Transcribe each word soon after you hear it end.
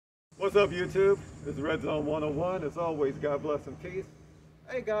What's up, YouTube? This is Red Zone 101. As always, God bless and peace.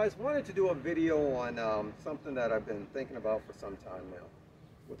 Hey guys, wanted to do a video on something that I've been thinking about for some time now.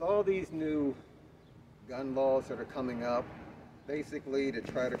 With all these new gun laws that are coming up, basically to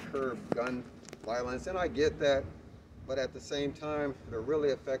try to curb gun violence, and I get that, but at the same time, they're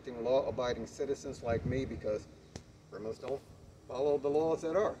really affecting law-abiding citizens like me because criminals don't follow the laws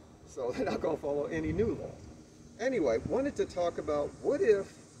that are. So they're not going to follow any new laws. Anyway, wanted to talk about what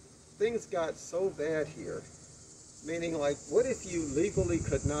if things got so bad here, meaning like what if you legally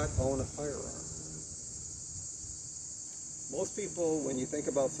could not own a firearm? Most people, when you think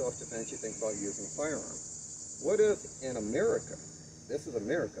about self-defense, you think about using a firearm. What if in America, this is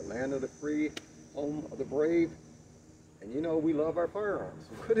America, land of the free, home of the brave, and you know we love our firearms.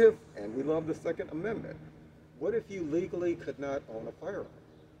 What if, and we love the Second Amendment, what if you legally could not own a firearm?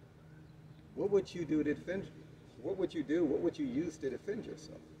 What would you do to defend? What would you do? What would you use to defend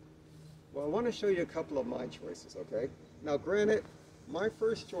yourself? Well, I want to show you a couple of my choices, okay? Now, granted, my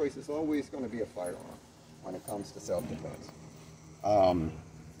first choice is always going to be a firearm when it comes to self-defense.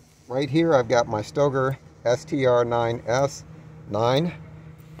 Right here, I've got my Stoeger STR-9S9.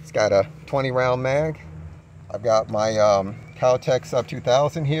 It's got a 20-round mag. I've got my Caltech Sub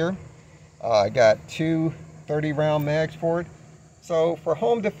 2000 here. I got two 30-round mags for it. So for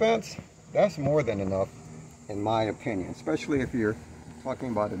home defense, that's more than enough, in my opinion, especially if you're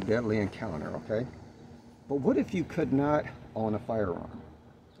talking about a deadly encounter, okay? But what if you could not own a firearm,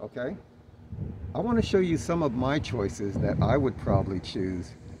 okay? I want to show you some of my choices that I would probably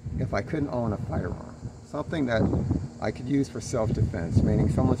choose if I couldn't own a firearm. Something that I could use for self-defense, meaning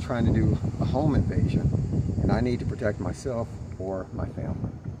someone's trying to do a home invasion and I need to protect myself or my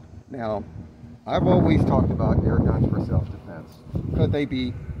family. Now, I've always talked about air guns for self-defense. Could they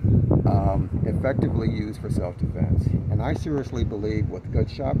be effectively used for self-defense? And I seriously believe with good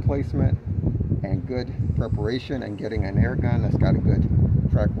shot placement and good preparation and getting an air gun that's got a good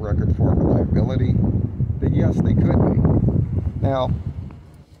track record for reliability, that yes, they could be. Now,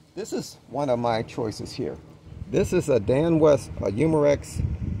 this is one of my choices here. This is a Umarex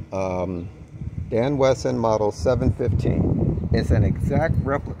Dan Wesson model 715. It's an exact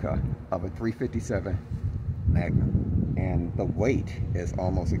replica of a 357 Magnum, and the weight is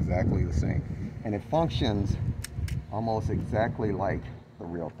almost exactly the same, and it functions almost exactly like the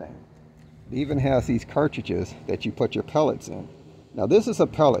real thing. It even has these cartridges that you put your pellets in. Now this is a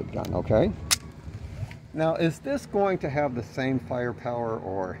pellet gun, okay? Now is this going to have the same firepower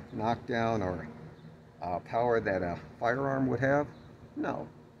or knockdown or power that a firearm would have? No,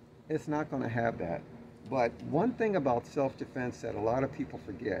 it's not going to have that. But one thing about self-defense that a lot of people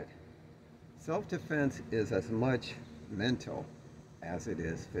forget, self-defense is as much mental as it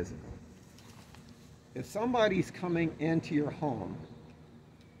is physical. If somebody's coming into your home,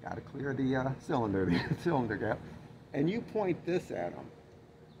 got to clear the cylinder gap, and you point this at them,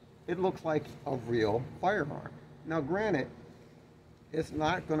 it looks like a real firearm. Now granted, it's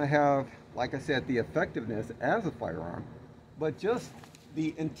not going to have, like I said, the effectiveness as a firearm, but just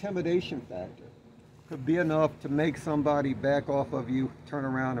the intimidation factor could be enough to make somebody back off of you, turn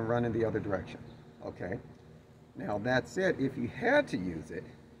around and run in the other direction, okay? Now that said, if you had to use it,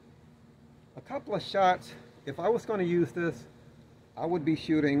 a couple of shots, if I was going to use this, I would be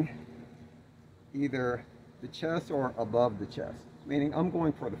shooting either the chest or above the chest, meaning I'm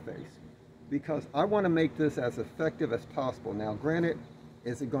going for the face, because I want to make this as effective as possible. Now granted,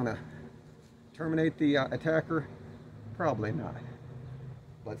 is it going to terminate the attacker? Probably not.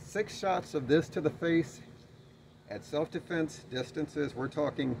 But 6 shots of this to the face at self-defense distances, we're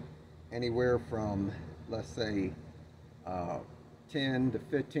talking anywhere from, let's say, 10 to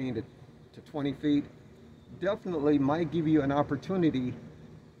 15 to 20 feet, definitely might give you an opportunity,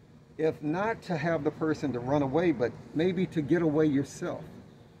 if not to have the person to run away, but maybe to get away yourself.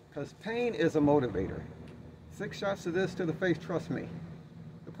 Because pain is a motivator. 6 shots of this to the face, trust me,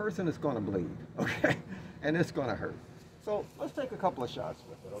 the person is going to bleed, okay? And it's going to hurt. So let's take a couple of shots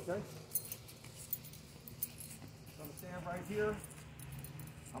with it, okay? I'm going to stand right here.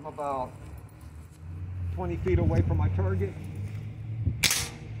 I'm about 20 feet away from my target.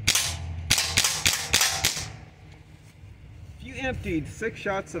 If you emptied 6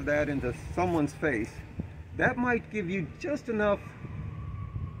 shots of that into someone's face, that might give you just enough,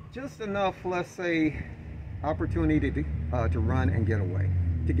 let's say, opportunity to run and get away,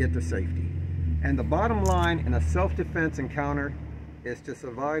 to get to safety. And the bottom line in a self-defense encounter is to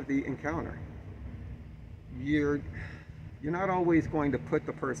survive the encounter. You're not always going to put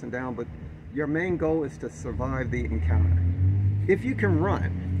the person down, but your main goal is to survive the encounter. If you can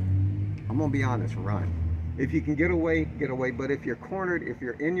run, I'm gonna be honest, run. If you can get away, get away. But if you're cornered, if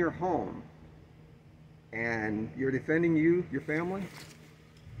you're in your home and you're defending you, your family,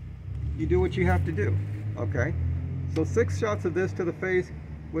 you do what you have to do, okay? So 6 shots of this to the face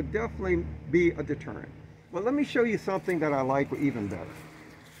would definitely be a deterrent. But let me show you something that I like even better.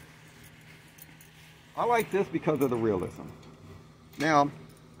 I like this because of the realism. Now,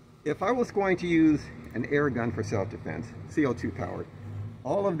 if I was going to use an air gun for self-defense, CO2 powered,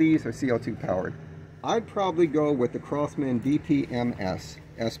 all of these are CO2 powered, I'd probably go with the Crosman DPMS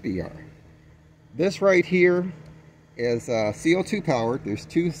SBR. This right here is CO2 powered. There's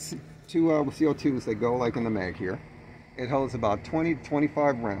two CO2s that go like in the mag here. It holds about 20 to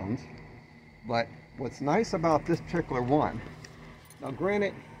 25 rounds. But what's nice about this particular one, now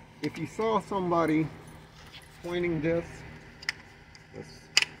granted, if you saw somebody pointing this, let's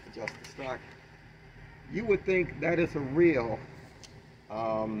adjust the stock, you would think that is a real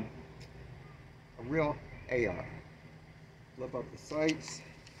AR. Flip up the sights.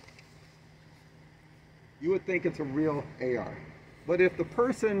 You would think it's a real AR. But if the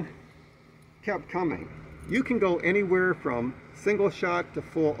person kept coming, you can go anywhere from single shot to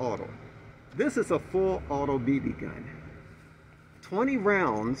full auto. This is a full auto BB gun. 20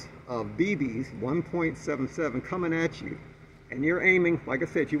 rounds of BBs, 1.77 coming at you, and you're aiming, like I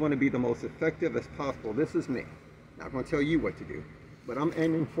said, you want to be the most effective as possible. This is me. Not going to tell you what to do, but I'm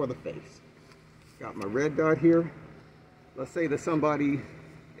aiming for the face. Got my red dot here. Let's say that somebody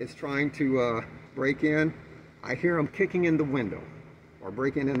is trying to break in. I hear them kicking in the window, or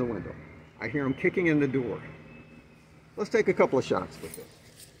breaking in the window. I hear them kicking in the door. Let's take a couple of shots with this.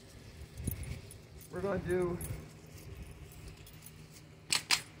 We're going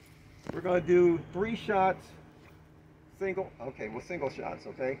to do 3 shots, single shots,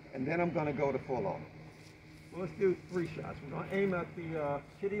 okay? And then I'm going to go to full auto. Well, let's do 3 shots. We're going to aim at the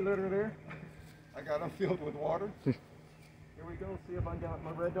kitty litter there. I got them filled with water. Here we go. See if I got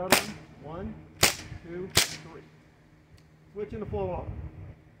my red dot on. 1, 2, 3. Switching to full auto.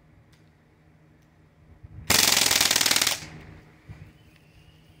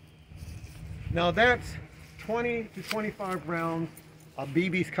 Now that's 20 to 25 rounds of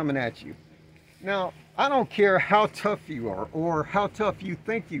BBs coming at you. Now, I don't care how tough you are or how tough you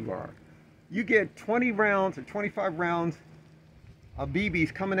think you are. You get 20 rounds or 25 rounds of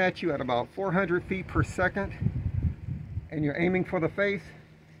BBs coming at you at about 400 feet per second, and you're aiming for the face.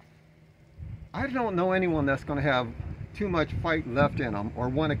 I don't know anyone that's going to have too much fight left in them or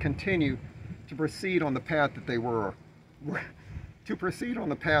want to continue to proceed on the path that they were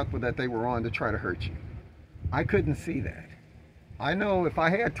on to try to hurt you. I couldn't see that. I know if I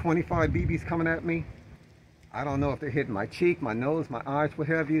had 25 BBs coming at me, I don't know if they're hitting my cheek, my nose, my eyes, what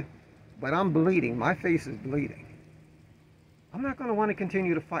have you, but I'm bleeding. My face is bleeding. I'm not going to want to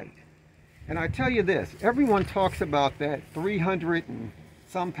continue to fight. And I tell you this, everyone talks about that 300 and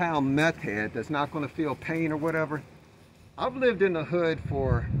some pound meth head that's not going to feel pain or whatever. I've lived in the hood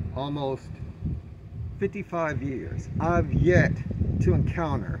for almost 55 years. I've yet to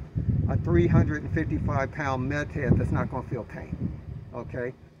encounter a 355 pound meth head that's not going to feel pain.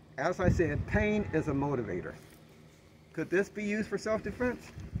 Okay? As I said, pain is a motivator. Could this be used for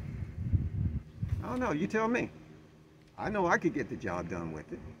self-defense? I don't know, you tell me. I know I could get the job done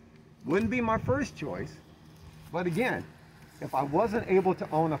with it. Wouldn't be my first choice, but again, if I wasn't able to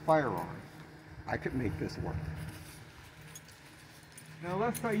own a firearm, I could make this work. Now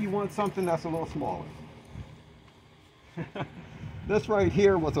let's say you want something that's a little smaller. This right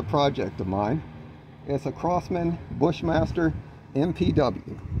here was a project of mine. It's a Crosman Bushmaster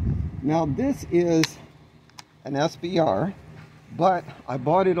MPW. Now this is an SBR, but I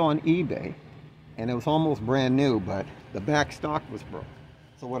bought it on eBay and it was almost brand new, but the back stock was broke.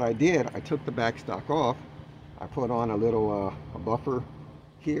 So what I did, I took the back stock off, I put on a little a buffer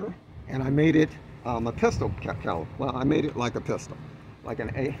here, and I made it a pistol caliber. Well, I made it like a pistol, like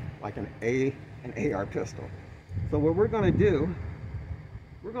an AR pistol. So what we're going to do,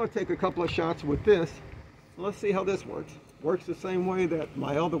 we're going to take a couple of shots with this. Let's see how this works. Works the same way that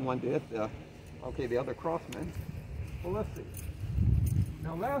my other one did. The other Crosman. Well, let's see.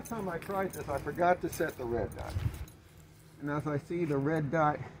 Now, last time I tried this, I forgot to set the red dot. And as I see the red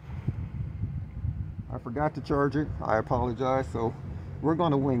dot, I forgot to charge it. I apologize. So we're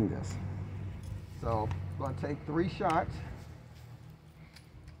going to wing this. So I'm going to take 3 shots.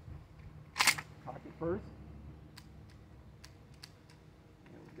 Cock it first.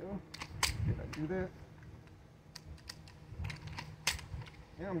 There we go. Did I do that?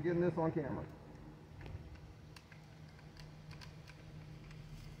 Yeah, I'm getting this on camera.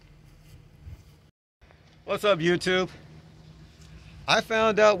 What's up, YouTube? I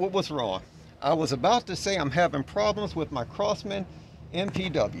found out what was wrong. I was about to say I'm having problems with my Crossman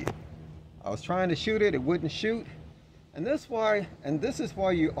MPW. I was trying to shoot it, it wouldn't shoot. And this is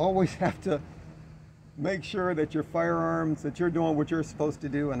why you always have to make sure that your firearms, that you're doing what you're supposed to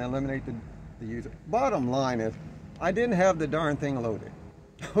do and eliminate the user. Bottom line is, I didn't have the darn thing loaded,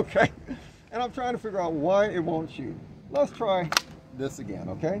 okay? And I'm trying to figure out why it won't shoot. Let's try this again,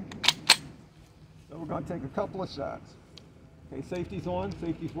 okay? So we're gonna take a couple of shots. Okay, safety's on,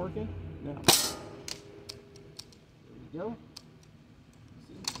 safety's working. Now, there we go.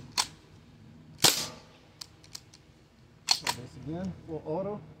 Try this again, full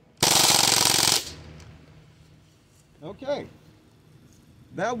auto. Okay,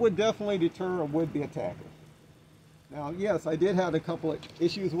 that would definitely deter a would-be attacker. Now, yes, I did have a couple of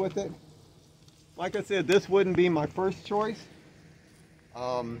issues with it. Like I said, this wouldn't be my first choice.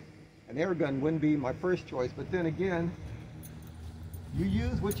 An air gun wouldn't be my first choice, but then again, you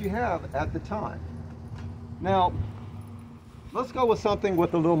use what you have at the time. Now, let's go with something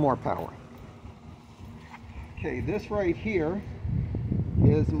with a little more power. Okay, this right here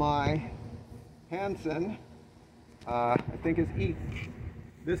is my Hansen, I think it's E.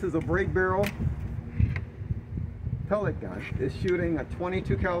 This is a break barrel pellet gun. It's shooting a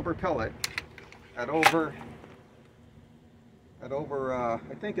 22 caliber pellet at over I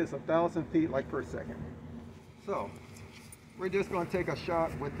think it's 1,000 feet like per second. So we're just going to take a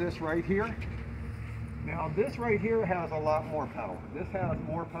shot with this right here. Now this right here has a lot more power. This has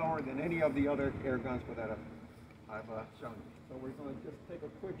more power than any of the other air guns that I've shown you. So we're going to just take a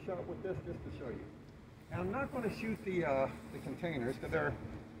quick shot with this just to show you. And I'm not going to shoot the containers because they're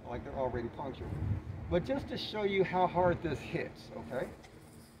already punctured. But just to show you how hard this hits, okay?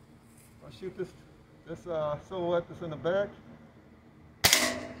 I'll shoot this silhouette that's in the back.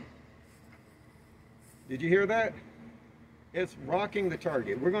 Did you hear that? It's rocking the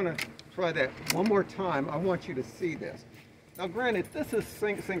target. We're going to try that one more time. I want you to see this. Now granted, this is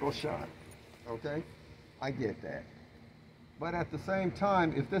single shot, okay? I get that. But at the same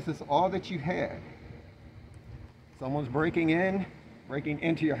time, if this is all that you had, someone's breaking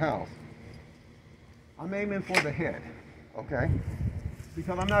into your house, I'm aiming for the head, okay?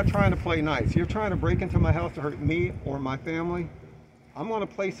 Because I'm not trying to play nice. You're trying to break into my house to hurt me or my family. I'm going to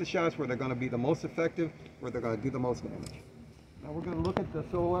place the shots where they're going to be the most effective, where they're going to do the most damage. Now we're going to look at the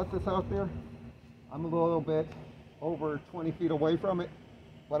silhouette that's out there. I'm a little bit over 20 feet away from it,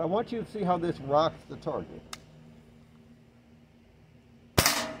 but I want you to see how this rocks the target.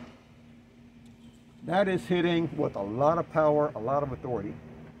 That is hitting with a lot of power, a lot of authority.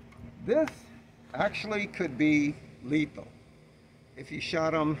 This actually could be lethal. If you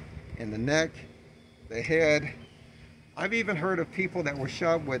shot them in the neck, the head. I've even heard of people that were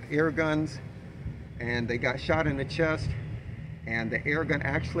shot with air guns and they got shot in the chest and the air gun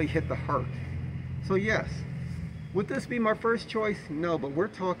actually hit the heart. So yes, would this be my first choice? No, but we're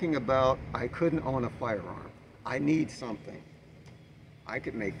talking about I couldn't own a firearm. I need something. I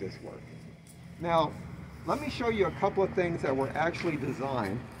could make this work. Now, let me show you a couple of things that were actually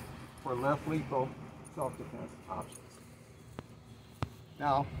designed for less lethal self-defense options.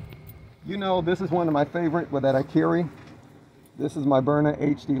 Now, you know this is one of my favorite that I carry. This is my Byrna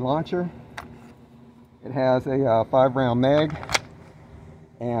HD launcher. It has a 5-round mag,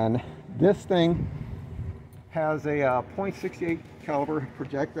 and this thing has a .68 caliber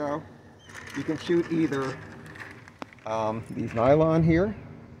projectile. You can shoot either these nylon here,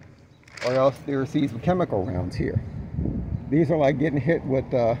 or else there's these chemical rounds here. These are like getting hit with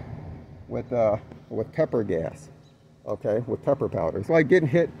pepper gas, okay, with pepper powder. It's like getting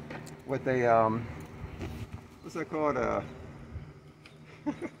hit with a what's that called?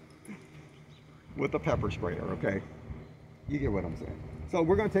 With a pepper sprayer, okay? You get what I'm saying. So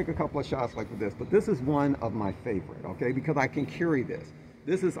we're going to take a couple of shots like this, but this is one of my favorite, okay? Because I can carry this.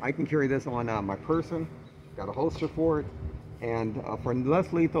 I can carry this on my person. Got a holster for it. And for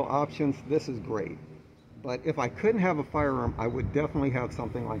less lethal options, this is great. But if I couldn't have a firearm, I would definitely have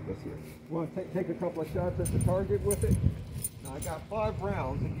something like this here. We're going to take a couple of shots at the target with it. Now I got 5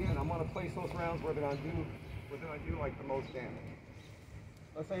 rounds. Again, I'm going to place those rounds where they're going to do like the most damage.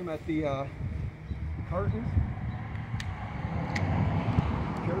 Let's aim at the cartons.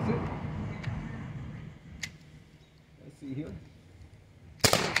 Here's it. Let's see here.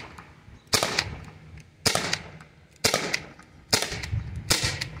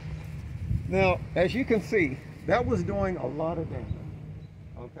 Now, as you can see, that was doing a lot of damage.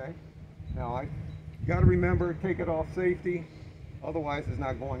 Okay. Now I got to remember, take it off safety, otherwise it's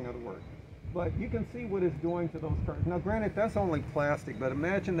not going to work. But you can see what it's doing to those curtains. Now granted, that's only plastic, but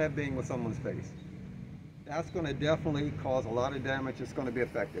imagine that being with someone's face. that's going to definitely cause a lot of damage. It's going to be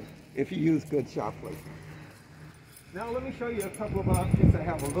effective if you use good shot placement. Now let me show you a couple of options that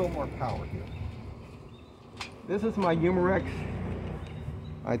have a little more power here. This is my Umarex,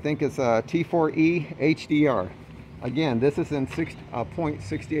 I think it's a T4E HDR. Again, this is in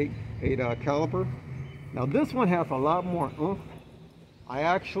 .68 caliber. Now this one has a lot more oomph.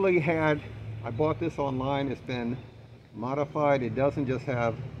 I bought this online. It's been modified. It doesn't just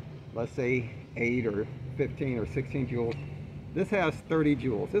have, let's say, 8 or 15 or 16 joules. This has 30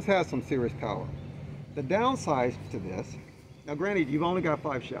 joules. This has some serious power. The downside to this, now granted, you've only got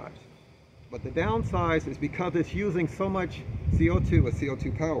 5 shots, but the downside is because it's using so much CO2, it's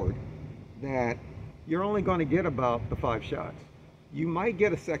CO2 powered, that you're only going to get about the 5 shots. You might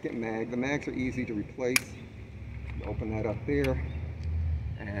get a second mag. The mags are easy to replace. You open that up there,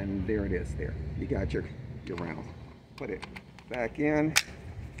 and there it is there. You got your rounds. Put it back in,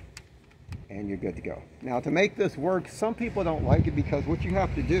 and you're good to go. Now to make this work, some people don't like it because what you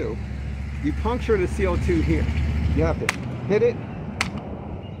have to do, you puncture the CO2 here. You have to hit it.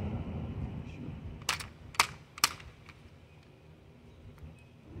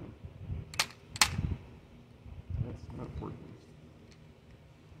 That's not working.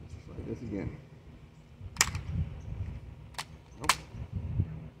 Let's try this again. Nope.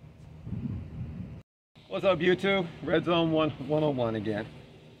 What's up, YouTube? Red Zone 101 again.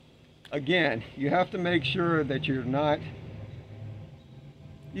 Again, you have to make sure that you're not,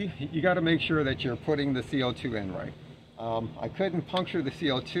 you got to make sure that you're putting the CO2 in right. I couldn't puncture the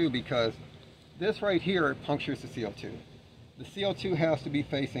CO2 because this right here punctures the CO2. The CO2 has to be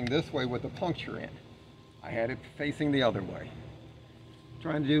facing this way with the puncture in. I had it facing the other way.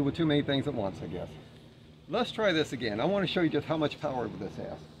 Trying to do with too many things at once, I guess. Let's try this again. I want to show you just how much power this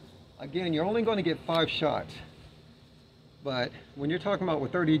has. Again, you're only going to get 5 shots. But when you're talking about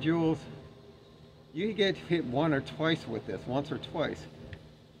with 30 joules, you get hit once or twice with this, once or twice.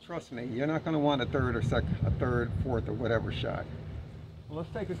 Trust me, you're not going to want a third, fourth, or whatever shot. Well, let's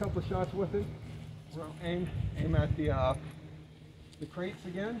take a couple of shots with it. We'll aim at the crates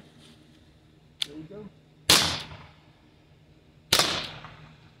again. There we go.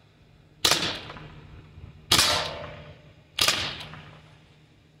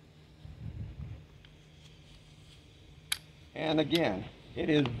 And again, it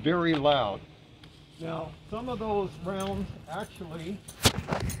is very loud. Now, some of those rounds actually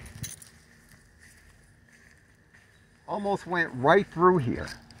almost went right through here.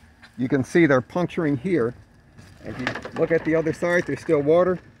 You can see they're puncturing here. If you look at the other side, there's still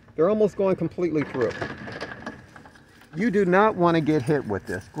water. They're almost going completely through. You do not want to get hit with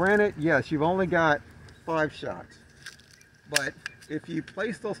this. Granted, yes, you've only got 5 shots. But if you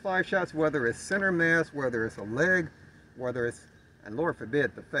place those 5 shots, whether it's center mass, whether it's a leg, whether it's, and Lord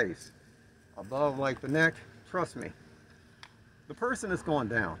forbid, the face, above like the neck, trust me, the person is going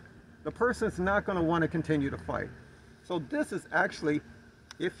down. The person is not going to want to continue to fight. So this is actually,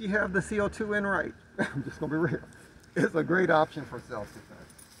 if you have the CO2 in right, I'm just going to be real, it's a great option for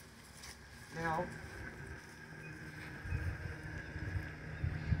self-defense. Now,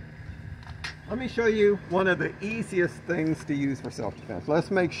 let me show you one of the easiest things to use for self-defense. Let's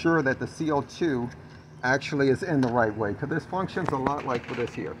make sure that the CO2 actually is in the right way, because this functions a lot like for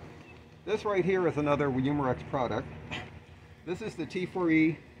this here. This right here is another Umarex product. This is the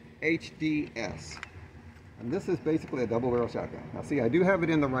T4E HDS. And this is basically a double barrel shotgun. Now see, I do have it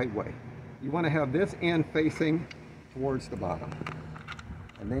in the right way. You want to have this end facing towards the bottom.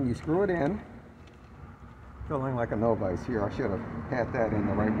 And then you screw it in. Feeling like a novice here. I should have had that in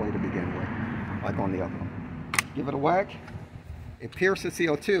the right way to begin with, like on the other one. Give it a whack. It pierces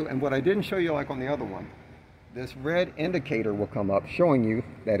CO2, and what I didn't show you like on the other one, this red indicator will come up showing you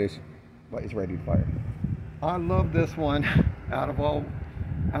that it's ready to fire. I love this one out of all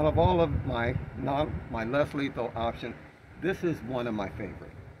of my less lethal option. This is one of my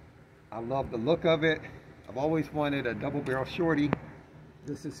favorite. I love the look of it. I've always wanted a double barrel shorty.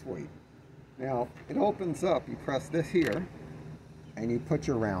 This is sweet. Now it opens up, you press this here and you put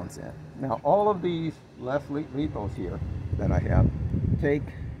your rounds in. Now all of these less lethals here that I have take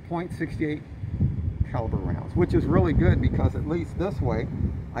 .68 caliber rounds, which is really good because at least this way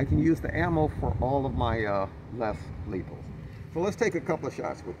I can use the ammo for all of my less lethals. So let's take a couple of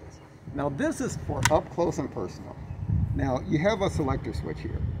shots with this. Now this is for up close and personal. Now you have a selector switch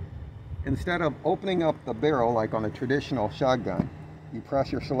here. Instead of opening up the barrel like on a traditional shotgun, you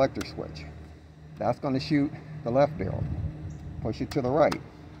press your selector switch. That's going to shoot the left barrel. Push it to the right.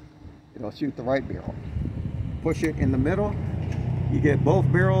 It'll shoot the right barrel. Push it in the middle. You get both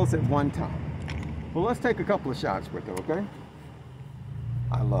barrels at one time. Well, let's take a couple of shots with it, okay?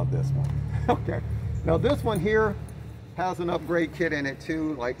 I love this one. Okay, Now this one here has an upgrade kit in it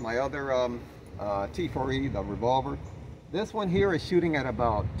too, like my other T4E, the revolver. This one here is shooting at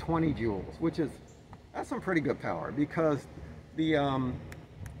about 20 joules, which is, that's some pretty good power, because the,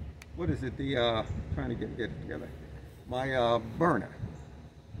 what is it, the, trying to get it together, my burner,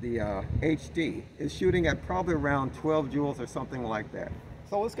 the HD, is shooting at probably around 12 joules or something like that.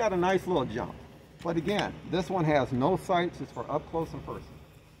 So it's got a nice little jump. But again, this one has no sights, it's for up close and personal.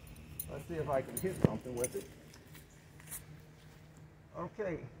 Let's see if I can hit something with it.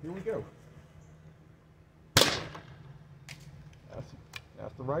 Okay, here we go.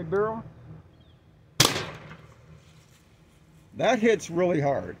 That's the right barrel. That hits really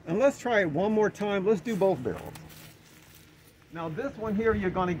hard. And let's try it one more time. Let's do both barrels. Now this one here, you're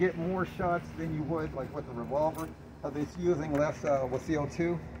going to get more shots than you would like with the revolver, because it's using less with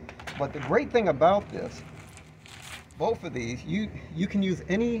CO2. But the great thing about this, both of these, you can use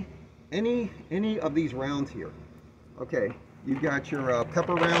any of these rounds here. Okay, you've got your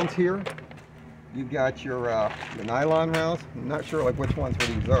pepper rounds here. You've got your nylon rounds. I'm not sure like which ones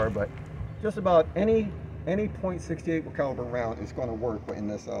these are, but just about any .68 caliber round is going to work in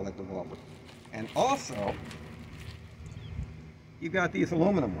this like revolver. And also, you've got these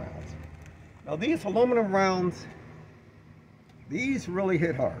aluminum rounds. Now these aluminum rounds, these really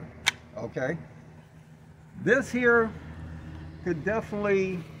hit hard. Okay, this here could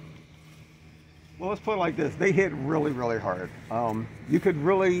definitely, well, let's put it like this, they hit really hard. You could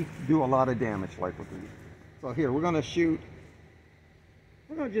really do a lot of damage like with these. So here, we're going to just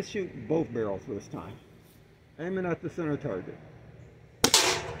shoot both barrels for this time, aiming at the center target.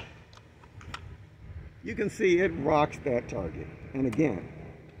 You can see it rocks that target. And again,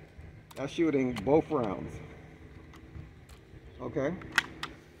 that's shooting both rounds. Okay,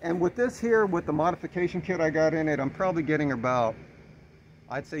 and with this here, with the modification kit I got in it, I'm probably getting about,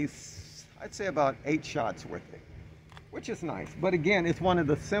 I'd say about 8 shots with it, which is nice. But again, it's one of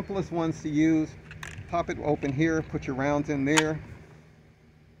the simplest ones to use. Pop it open here, put your rounds in there,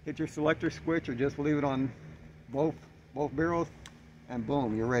 hit your selector switch, or just leave it on both barrels, and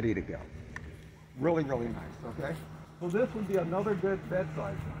boom, you're ready to go. Really nice. Okay, so this would be another good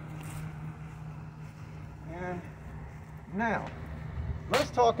bedside one. And now, let's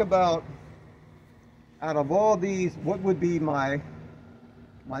talk about, out of all these, what would be my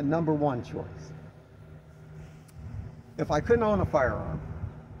number one choice. If I couldn't own a firearm,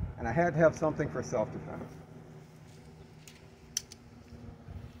 and I had to have something for self-defense,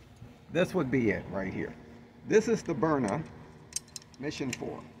 this would be it right here. This is the Byrna Mission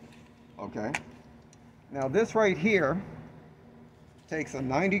 4, okay? Now this right here takes a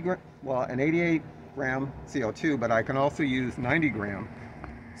an 88 gram CO2, but I can also use 90 gram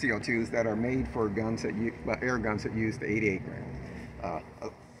CO2s that are made for guns that air guns that use the 88 gram of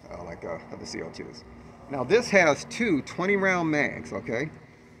the CO2s. Now this has two 20 round mags, okay?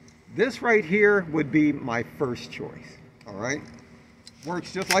 This right here would be my first choice, all right?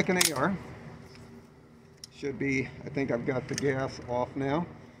 Works just like an AR. Should be, I think I've got the gas off now.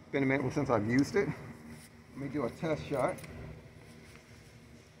 Been a minute since I've used it. Let me do a test shot.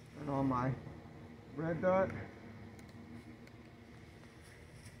 Turn on my red dot.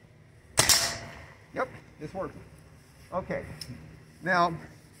 Yep, it's working. Okay, now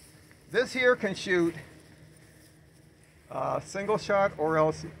this here can shoot single shot, or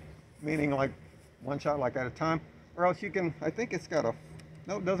else, meaning like one shot like at a time, or else you can, I think it's got a,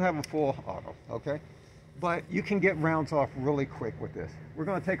 no, it doesn't have a full auto, okay? But you can get rounds off really quick with this. We're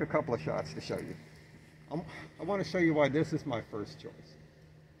going to take a couple of shots to show you. I want to show you why this is my first choice.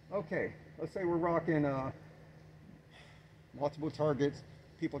 Okay, let's say we're rocking multiple targets,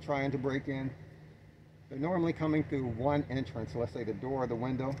 people trying to break in. They're normally coming through one entrance, let's say the door or the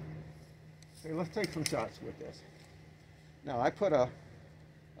window. Okay, let's take some shots with this. Now I put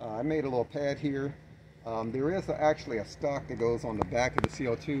I made a little pad here. There is actually a stock that goes on the back of the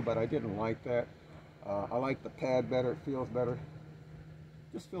CO2, but I didn't like that. I like the pad better, it feels better.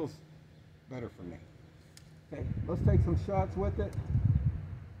 Just feels better for me. Okay, let's take some shots with it.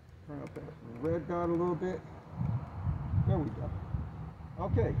 Turn up that red dot a little bit. There we go.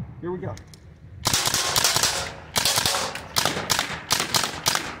 Okay, here we go.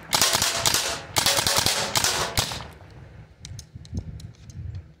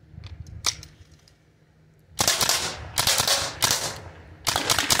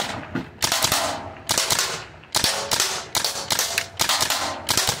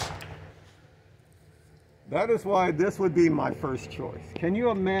 That is why this would be my first choice. Can you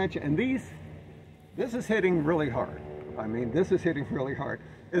imagine? And this is hitting really hard. I mean, this is hitting really hard.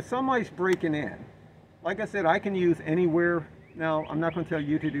 If somebody's breaking in, like I said, I can use anywhere Now, I'm not going to tell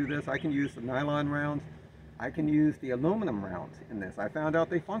you to do this. I can use the nylon rounds. I can use the aluminum rounds in this. I found out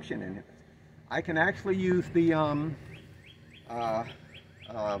they function in it. I can actually use the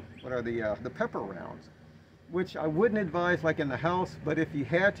the pepper rounds, which I wouldn't advise like in the house, but if you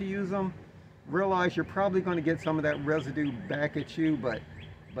had to use them, realize you're probably going to get some of that residue back at you, but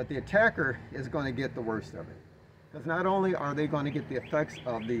the attacker is going to get the worst of it. Because not only are they going to get the effects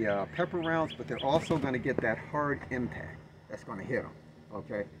of the pepper rounds, but they're also going to get that hard impact that's going to hit them,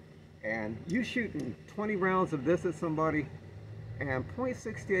 okay? And you shooting 20 rounds of this at somebody, and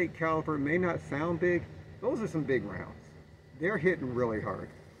 .68 caliber may not sound big, those are some big rounds. They're hitting really hard.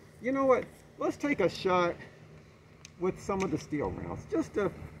 You know what? Let's take a shot with some of the steel rounds. Just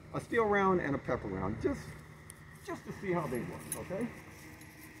a steel round and a pepper round, just to see how they work, okay?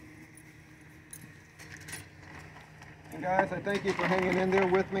 And guys, I thank you for hanging in there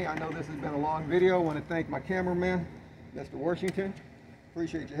with me. I know this has been a long video. I want to thank my cameraman, Mr. Washington.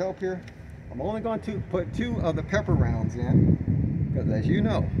 Appreciate your help here. I'm only going to put 2 of the pepper rounds in, because as you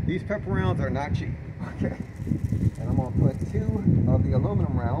know, these pepper rounds are not cheap, okay? And I'm going to put 2 of the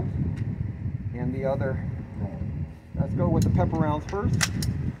aluminum rounds in the other round. Let's go with the pepper rounds first.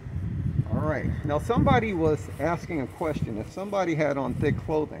 All right, now somebody was asking a question. If somebody had on thick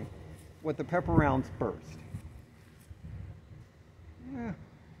clothing, would the pepper rounds burst? Yeah,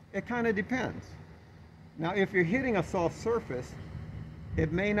 it kind of depends. Now, if you're hitting a soft surface,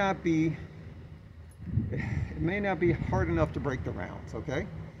 it may not be hard enough to break the rounds, okay?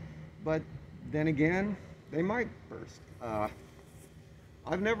 But then again, they might burst.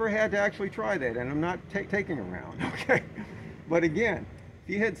 I've never had to actually try that, and I'm not taking a round, okay? But again, if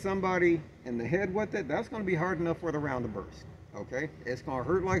you hit somebody in the head with it, that's going to be hard enough for the round to burst, okay? It's going to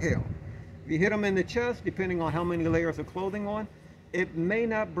hurt like hell. If you hit them in the chest, depending on how many layers of clothing on, it may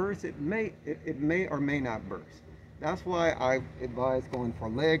not burst, it may or may not burst. That's why I advise going for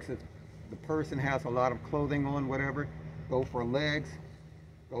legs. If the person has a lot of clothing on, whatever, go for legs,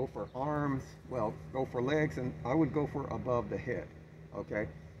 go for arms, well, go for legs, and I would go for above the head, okay?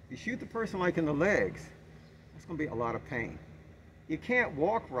 If you shoot the person like in the legs, that's gonna be a lot of pain. You can't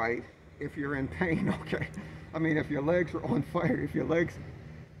walk right if you're in pain, okay? I mean, if your legs are on fire, if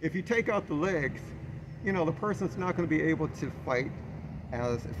you take out the legs, you know, the person's not going to be able to fight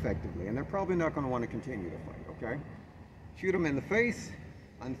as effectively, and they're probably not going to want to continue to fight, okay? Shoot them in the face.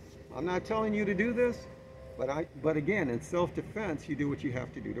 I'm not telling you to do this, but again, in self-defense, you do what you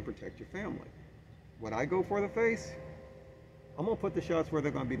have to do to protect your family. When I go for the face, I'm going to put the shots where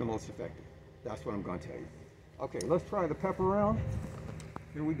they're going to be the most effective. That's what I'm going to tell you. Okay, let's try the pepper round.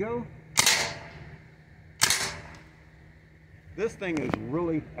 Here we go. This thing is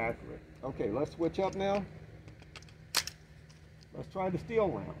really accurate. Okay, let's switch up now. Let's try the steel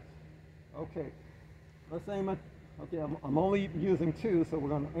round. Okay, let's aim at, okay, I'm only using 2, so we're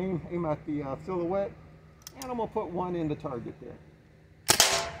going to aim at the silhouette, and I'm going to put 1 in the target there.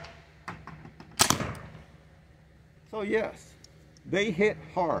 So yes, they hit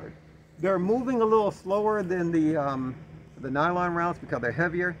hard. They're moving a little slower than the nylon rounds because they're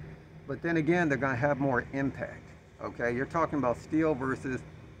heavier, but then again, they're going to have more impact. Okay, you're talking about steel versus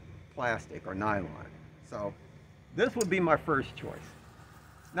plastic or nylon. So this would be my first choice.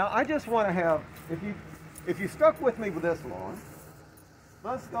 Now I just want to have, if you stuck with me with this long,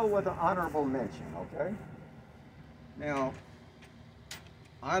 let's go with an honorable mention, okay? Now,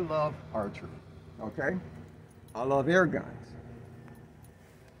 I love archery, okay? I love air guns.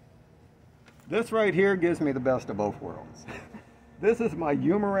 This right here gives me the best of both worlds. This is my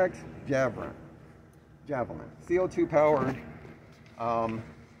Humorex Javelin, CO2 powered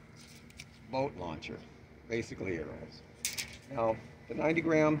boat launcher, basically arrows. Now, the 90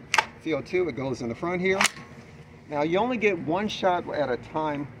 gram CO2, it goes in the front here. Now, you only get 1 shot at a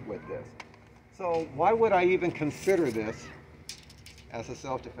time with this. So why would I even consider this as a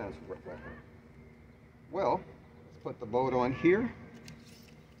self-defense weapon? Well, let's put the boat on here.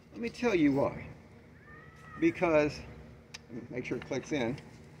 Let me tell you why. Because, make sure it clicks in,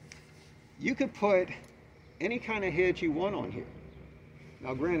 you could put any kind of head you want on here.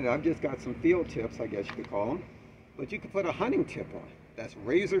 Now granted, I've just got some field tips, I guess you could call them, but you could put a hunting tip on it. That's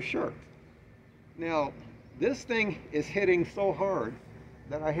razor sharp. Now, this thing is hitting so hard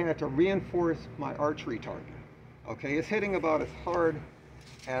that I had to reinforce my archery target. Okay, it's hitting about as hard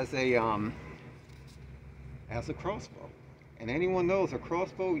as a crossbow. And anyone knows a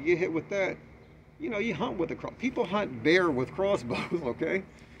crossbow, you hit with that, you know, you hunt with a crossbow. People hunt bear with crossbows, okay?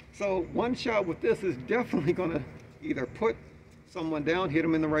 So 1 shot with this is definitely gonna either put someone down, hit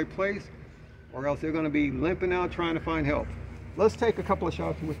them in the right place, or else they're gonna be limping out trying to find help. Let's take a couple of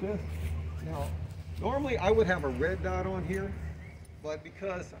shots with this. Now, Normally I would have a red dot on here, but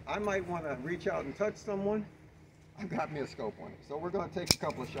because I might want to reach out and touch someone, I've got me a scope on it. So we're going to take a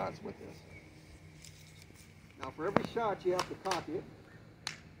couple of shots with this. Now for every shot you have to cock it.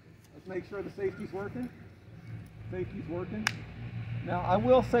 Let's make sure the safety's working. Safety's working. Now I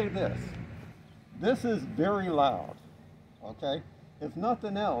will say this. This is very loud, okay? If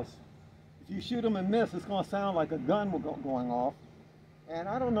nothing else, if you shoot them and miss, it's going to sound like a gun going off. And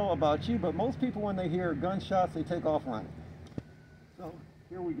I don't know about you, but most people when they hear gunshots, they take off running. So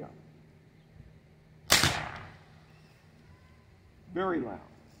here we go. Very loud.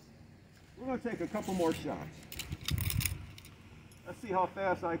 We're going to take a couple more shots. Let's see how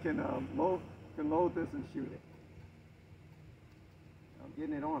fast I can load this and shoot it. I'm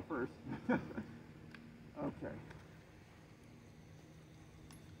getting it on first. Okay.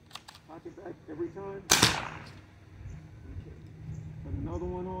 Cock it back every time. Okay. Put another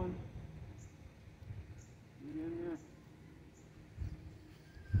one on. Get in there.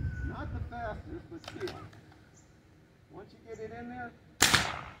 Not the fastest, but still. Once you get it in there.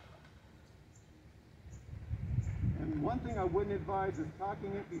 And one thing I wouldn't advise is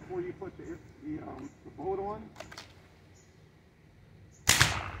cocking it before you put the bolt on.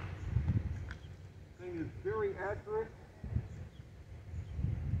 Thing is very accurate.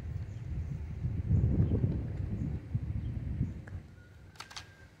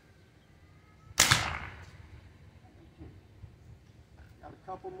 Got a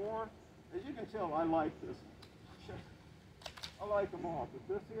couple more. As you can tell, I like this. I like them all, but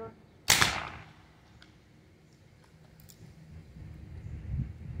this here.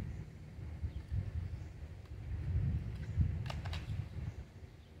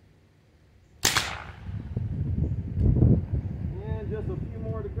 Just a few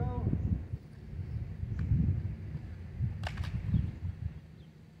more to go.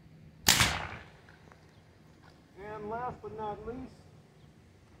 And last but not least,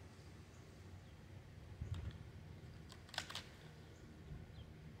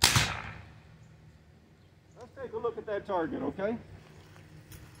 let's take a look at that target, okay?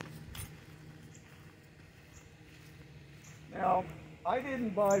 Now, I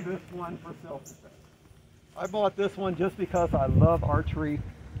didn't buy this one for self-defense. I bought this one just because I love archery,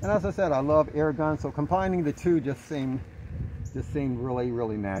 and as I said, I love air guns. So combining the two just seemed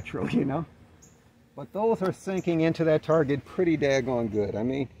really natural, you know. But those are sinking into that target pretty daggone good. I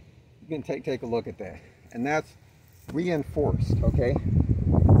mean, you can take a look at that, and that's reinforced, okay.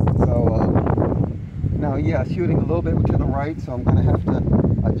 So now, yeah, shooting a little bit to the right, so I'm going to have to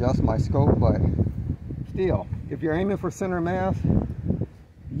adjust my scope. But still, if you're aiming for center mass,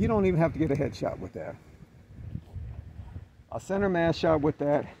 you don't even have to get a headshot with that. A center mass shot with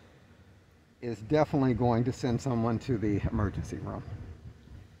that is definitely going to send someone to the emergency room.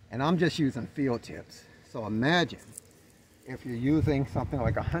 And I'm just using field tips. So imagine if you're using something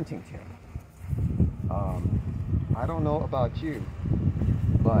like a hunting tip. I don't know about you,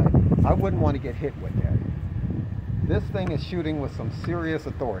 but I wouldn't want to get hit with that. This thing is shooting with some serious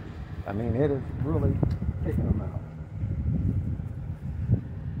authority. I mean, it is really taking them out.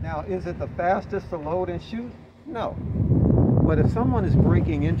 Now, is it the fastest to load and shoot? No. But if someone is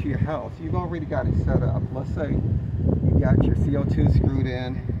breaking into your house, you've already got it set up. Let's say you got your CO2 screwed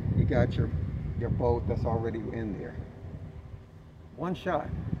in, you got your bolt that's already in there. One shot.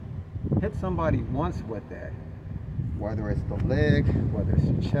 Hit somebody once with that. Whether it's the leg, whether it's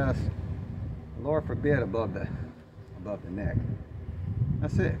the chest, Lord forbid above the neck.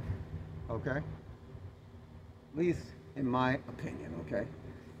 That's it. Okay? At least in my opinion, okay?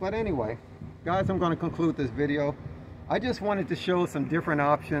 But anyway, guys, I'm going to conclude this video. I just wanted to show some different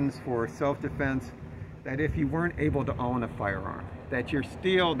options for self-defense, that if you weren't able to own a firearm, that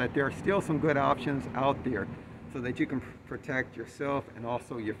there are still some good options out there so that you can protect yourself and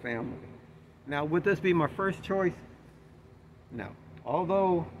also your family. Now, would this be my first choice? No.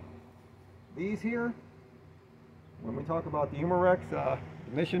 Although these here, when we talk about the Umarex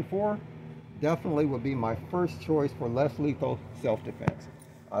Mission 4, definitely would be my first choice for less lethal self-defense.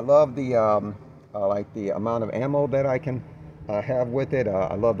 I love the like the amount of ammo that I can have with it.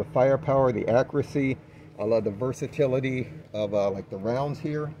 I love the firepower, the accuracy. I love the versatility of like the rounds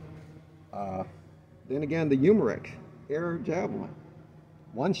here. Then again, the Umarex air javelin.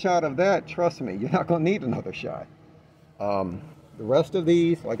 One shot of that, trust me, you're not going to need another shot. The rest of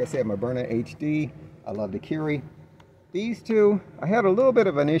these, like I said, my Byrna HD. I love the Kiri. These two, I had a little bit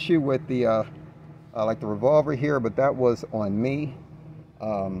of an issue with the like the revolver here, but that was on me.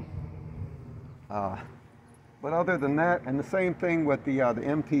 But other than that, and the same thing with the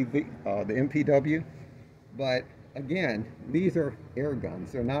MPW. But again, these are air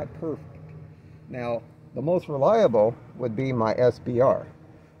guns. They're not perfect. Now, the most reliable would be my SBR.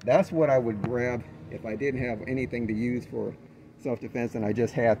 That's what I would grab if I didn't have anything to use for self-defense and I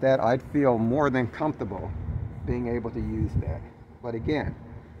just had that. I'd feel more than comfortable being able to use that. But again,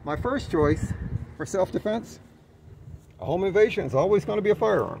 my first choice for self-defense, a home invasion, is always going to be a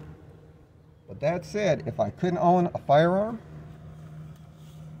firearm. But that said, if I couldn't own a firearm,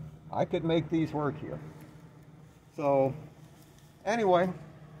 I could make these work here. So anyway,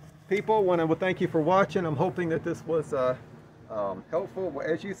 people, want to thank you for watching. I'm hoping that this was helpful. Well,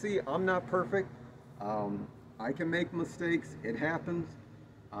 as you see, I'm not perfect. I can make mistakes. It happens.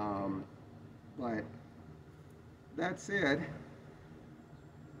 But that said,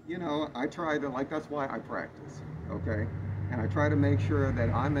 you know, I try to, like, that's why I practice, okay? And I try to make sure that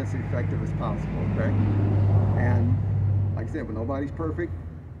I'm as effective as possible, okay? And like I said, when nobody's perfect,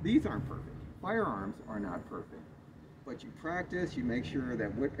 these aren't perfect. Firearms are not perfect. But you practice, you make sure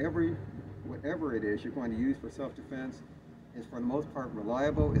that whatever it is you're going to use for self-defense is for the most part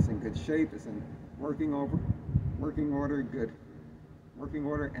reliable, it's in good shape, it's in working order,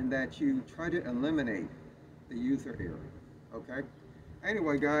 and that you try to eliminate the user error, okay?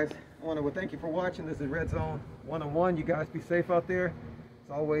 Anyway, guys, I want to thank you for watching. This is Red Zone 101. You guys be safe out there.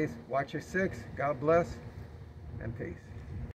 As always, watch your six. God bless, and peace.